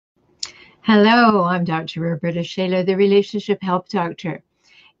Hello, I'm Dr. Rhoberta Shaler, the Relationship Help Doctor.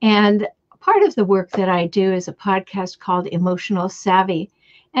 And part of the work that I do is a podcast called Emotional Savvy.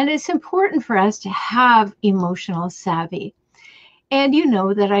 And it's important for us to have emotional savvy. And you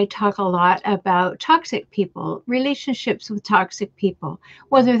know that I talk a lot about toxic people, relationships with toxic people,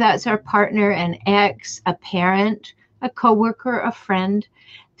 whether that's our partner, an ex, a parent, a coworker, a friend.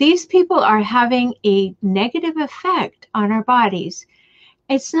 These people are having a negative effect on our bodies.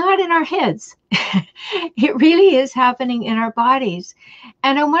 It's not in our heads. It really is happening in our bodies.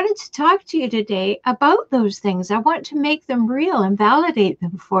 And I wanted to talk to you today about those things. I want to make them real and validate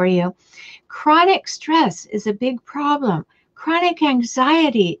them for you. Chronic stress is a big problem. Chronic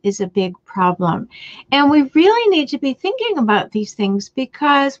anxiety is a big problem. And we really need to be thinking about these things,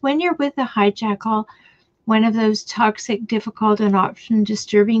 because when you're with a hijackal, one of those toxic, difficult, and often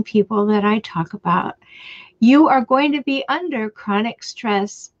disturbing people that I talk about, you are going to be under chronic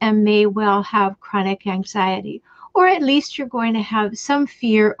stress and may well have chronic anxiety, or at least you're going to have some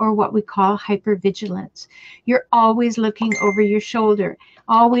fear, or what we call hypervigilance. You're always looking over your shoulder,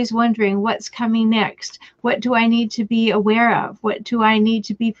 always wondering what's coming next. What do I need to be aware of? What do I need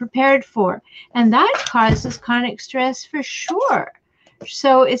to be prepared for? And that causes chronic stress for sure.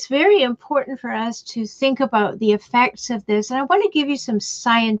 So it's very important for us to think about the effects of this. And I want to give you some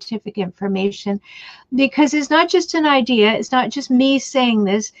scientific information, because it's not just an idea. It's not just me saying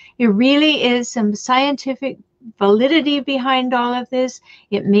this. It really is some scientific validity behind all of this.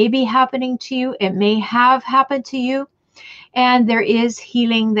 It may be happening to you. It may have happened to you. And there is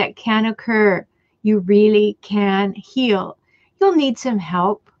healing that can occur. You really can heal. You'll need some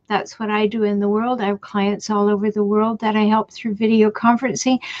help. That's what I do in the world. I have clients all over the world that I help through video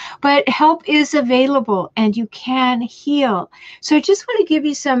conferencing, but help is available and you can heal. So I just want to give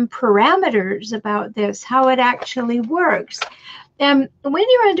you some parameters about this, how it actually works. When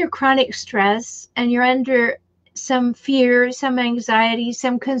you're under chronic stress and you're under some fear, some anxiety,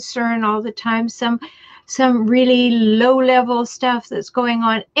 some concern all the time, some really low-level stuff that's going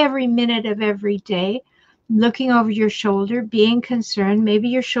on every minute of every day, looking over your shoulder, being concerned, maybe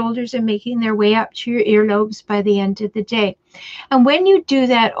your shoulders are making their way up to your earlobes by the end of the day. And when you do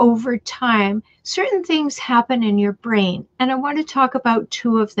that over time, certain things happen in your brain. And I want to talk about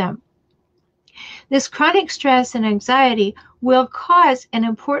two of them. This chronic stress and anxiety will cause an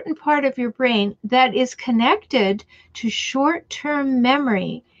important part of your brain that is connected to short-term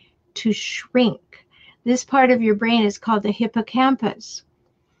memory to shrink. This part of your brain is called the hippocampus.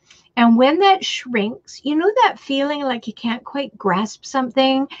 And when that shrinks, you know that feeling like you can't quite grasp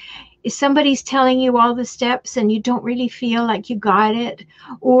something? If somebody's telling you all the steps and you don't really feel like you got it,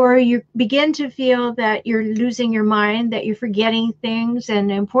 or you begin to feel that you're losing your mind, that you're forgetting things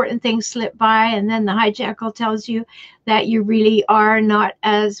and important things slip by, and then the hijackal tells you that you really are not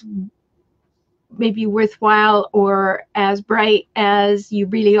as maybe worthwhile or as bright as you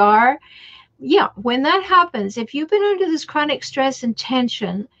really are. Yeah, when that happens, if you've been under this chronic stress and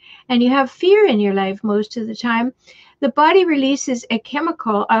tension, and you have fear in your life most of the time, the body releases a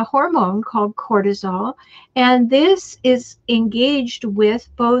chemical, a hormone called cortisol, and this is engaged with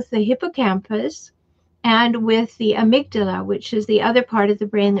both the hippocampus and with the amygdala, which is the other part of the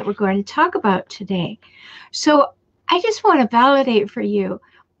brain that we're going to talk about today. So I just want to validate for you,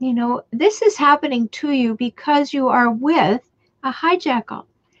 this is happening to you because you are with a hijackal,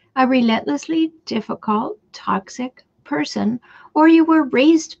 a relentlessly difficult, toxic person, or you were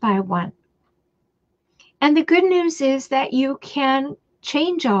raised by one. And the good news is that you can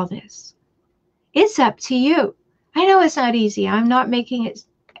change all this. It's up to you. I know it's not easy. I'm not making it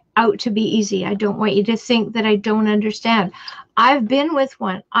out to be easy. I don't want you to think that I don't understand. I've been with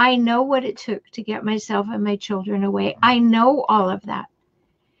one. I know what it took to get myself and my children away. I know all of that.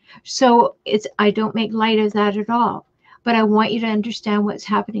 So I don't make light of that at all. But I want you to understand what's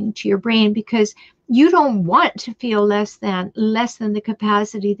happening to your brain, because you don't want to feel less than the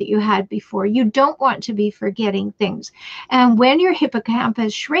capacity that you had before. You don't want to be forgetting things. And when your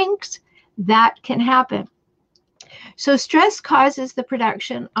hippocampus shrinks, that can happen. So stress causes the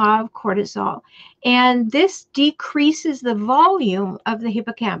production of cortisol, and this decreases the volume of the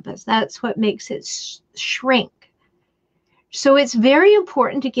hippocampus. That's what makes it shrink. So it's very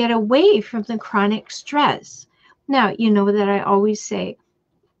important to get away from the chronic stress. Now, you know that I always say,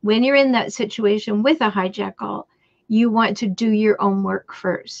 when you're in that situation with a hijackal, you want to do your own work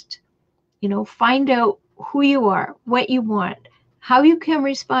first. Find out who you are, what you want, how you can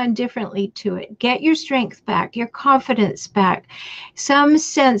respond differently to it. Get your strength back, your confidence back, some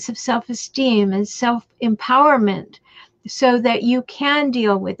sense of self-esteem and self-empowerment. so that you can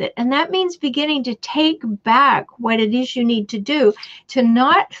deal with it. And that means beginning to take back what it is you need to do to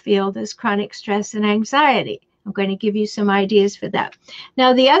not feel this chronic stress and anxiety. I'm going to give you some ideas for that.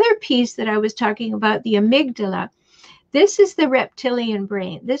 Now, the other piece that I was talking about, the amygdala, this is the reptilian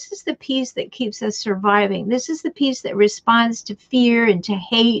brain. This is the piece that keeps us surviving. This is the piece that responds to fear and to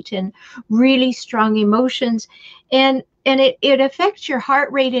hate and really strong emotions. And it affects your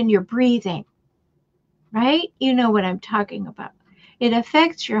heart rate and your breathing, right? You know what I'm talking about. It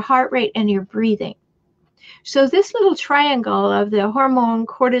affects your heart rate and your breathing. So this little triangle of the hormone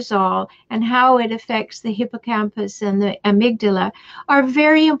cortisol and how it affects the hippocampus and the amygdala are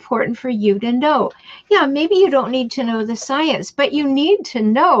very important for you to know. Yeah, maybe you don't need to know the science, but you need to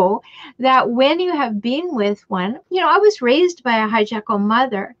know that when you have been with one, I was raised by a hijackal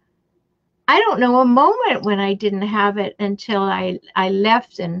mother. I don't know a moment when I didn't have it until I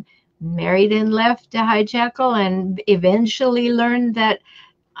left and married and left a hijackal and eventually learned that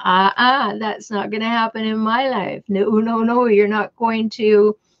that's not going to happen in my life. No, you're not going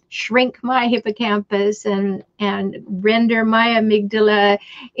to shrink my hippocampus and render my amygdala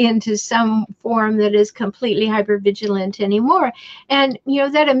into some form that is completely hypervigilant anymore. And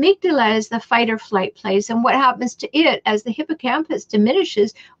that amygdala is the fight or flight place, and what happens to it as the hippocampus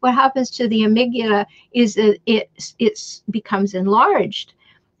diminishes, what happens to the amygdala is that it becomes enlarged.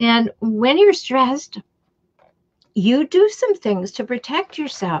 And when you're stressed, you do some things to protect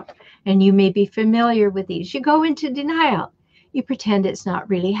yourself, and you may be familiar with these. You go into denial. You pretend it's not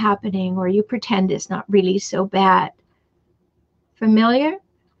really happening, or you pretend it's not really so bad. Familiar?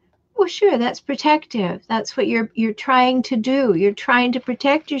 Well, sure, that's protective. That's what you're trying to do. You're trying to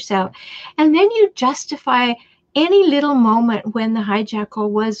protect yourself. And then you justify any little moment when the hijackal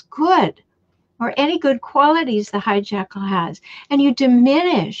was good, or any good qualities the hijackal has, and you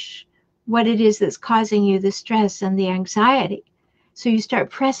diminish what it is that's causing you the stress and the anxiety. So you start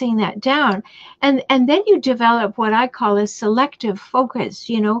pressing that down, and then you develop what I call a selective focus.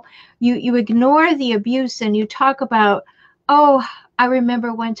 You ignore the abuse, and you talk about, oh, I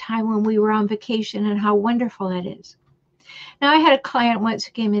remember one time when we were on vacation and how wonderful it is. Now, I had a client once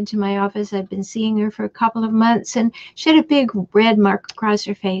who came into my office. I'd been seeing her for a couple of months, and she had a big red mark across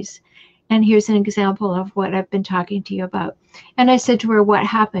her face. And here's an example of what I've been talking to you about. And I said to her, what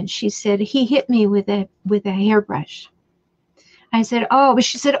happened? She said, he hit me with a hairbrush. I said, oh, but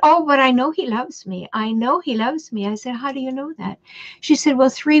she said, oh, but I know he loves me. I know he loves me. I said, how do you know that? She said, well,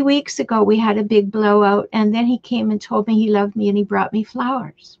 3 weeks ago, we had a big blowout. And then he came and told me he loved me, and he brought me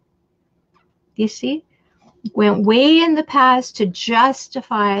flowers. You see? Went way in the past to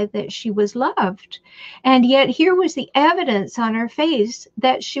justify that she was loved. And yet here was the evidence on her face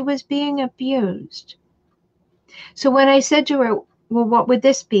that she was being abused. So when I said to her, well, what would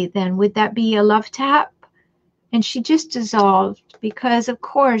this be then? Would that be a love tap? And she just dissolved, because of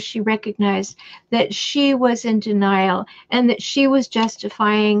course she recognized that she was in denial and that she was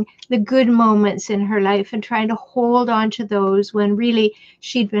justifying the good moments in her life and trying to hold on to those when really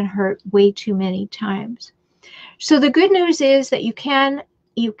she'd been hurt way too many times. So the good news is that you can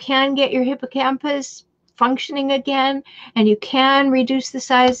get your hippocampus functioning again, and you can reduce the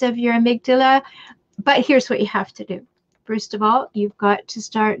size of your amygdala. But here's what you have to do. First of all, you've got to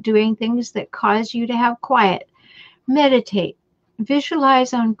start doing things that cause you to have quiet. Meditate,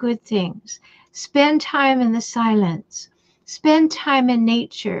 visualize on good things, spend time in the silence, spend time in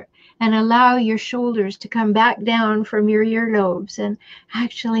nature, and allow your shoulders to come back down from your earlobes and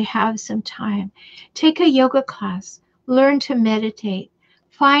actually have some time. Take a yoga class, learn to meditate,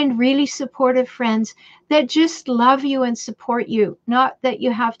 find really supportive friends that just love you and support you. Not that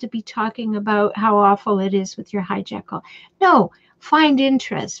you have to be talking about how awful it is with your hijackal. No, find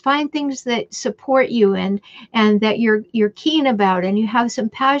interest, find things that support you and that you're keen about and you have some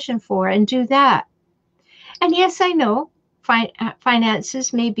passion for, and do that. And yes, I know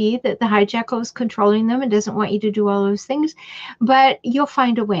finances may be that the hijackal is controlling them and doesn't want you to do all those things, but you'll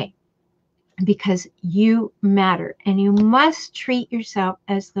find a way, because you matter, and you must treat yourself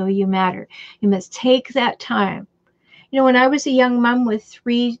as though you matter. You must take that time. When I was a young mom with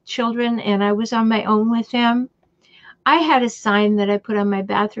 3 children and I was on my own with them, I had a sign that I put on my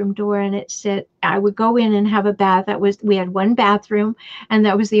bathroom door, and it said I would go in and have a bath. We had one bathroom, and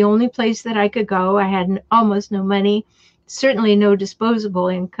that was the only place that I could go. I had almost no money, certainly no disposable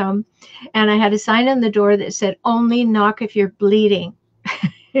income. And I had a sign on the door that said, only knock if you're bleeding,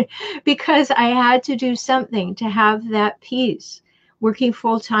 because I had to do something to have that peace. Working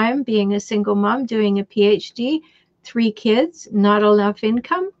full time, being a single mom, doing a PhD, 3 kids, not enough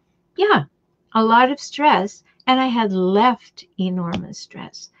income. Yeah, a lot of stress. and I had left enormous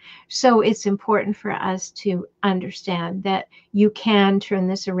stress. So it's important for us to understand that you can turn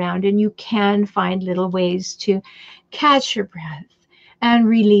this around and you can find little ways to catch your breath and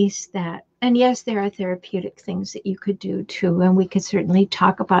release that. And yes, there are therapeutic things that you could do too, and we could certainly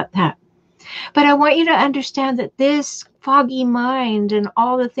talk about that. But I want you to understand that this foggy mind and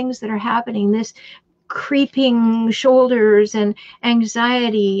all the things that are happening, this creeping shoulders and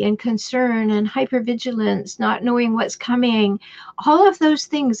anxiety and concern and hypervigilance, not knowing what's coming, all of those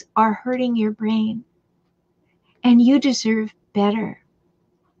things are hurting your brain. And you deserve better.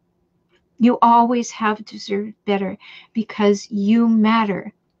 You always have deserved better because you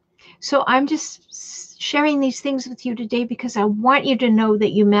matter. So I'm just sharing these things with you today because I want you to know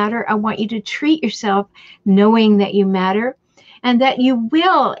that you matter. I want you to treat yourself knowing that you matter, and that you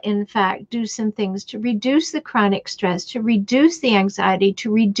will, in fact, do some things to reduce the chronic stress, to reduce the anxiety,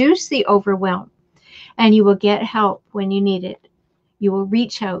 to reduce the overwhelm. And you will get help when you need it. You will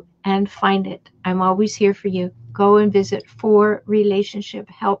reach out and find it. I'm always here for you. Go and visit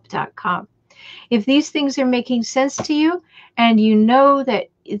forrelationshiphelp.com. If these things are making sense to you, and you know that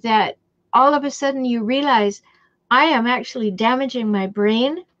all of a sudden you realize, I am actually damaging my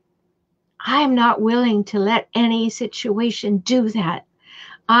brain, I am not willing to let any situation do that.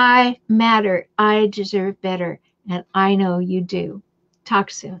 I matter. I deserve better. And I know you do. Talk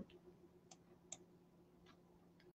soon.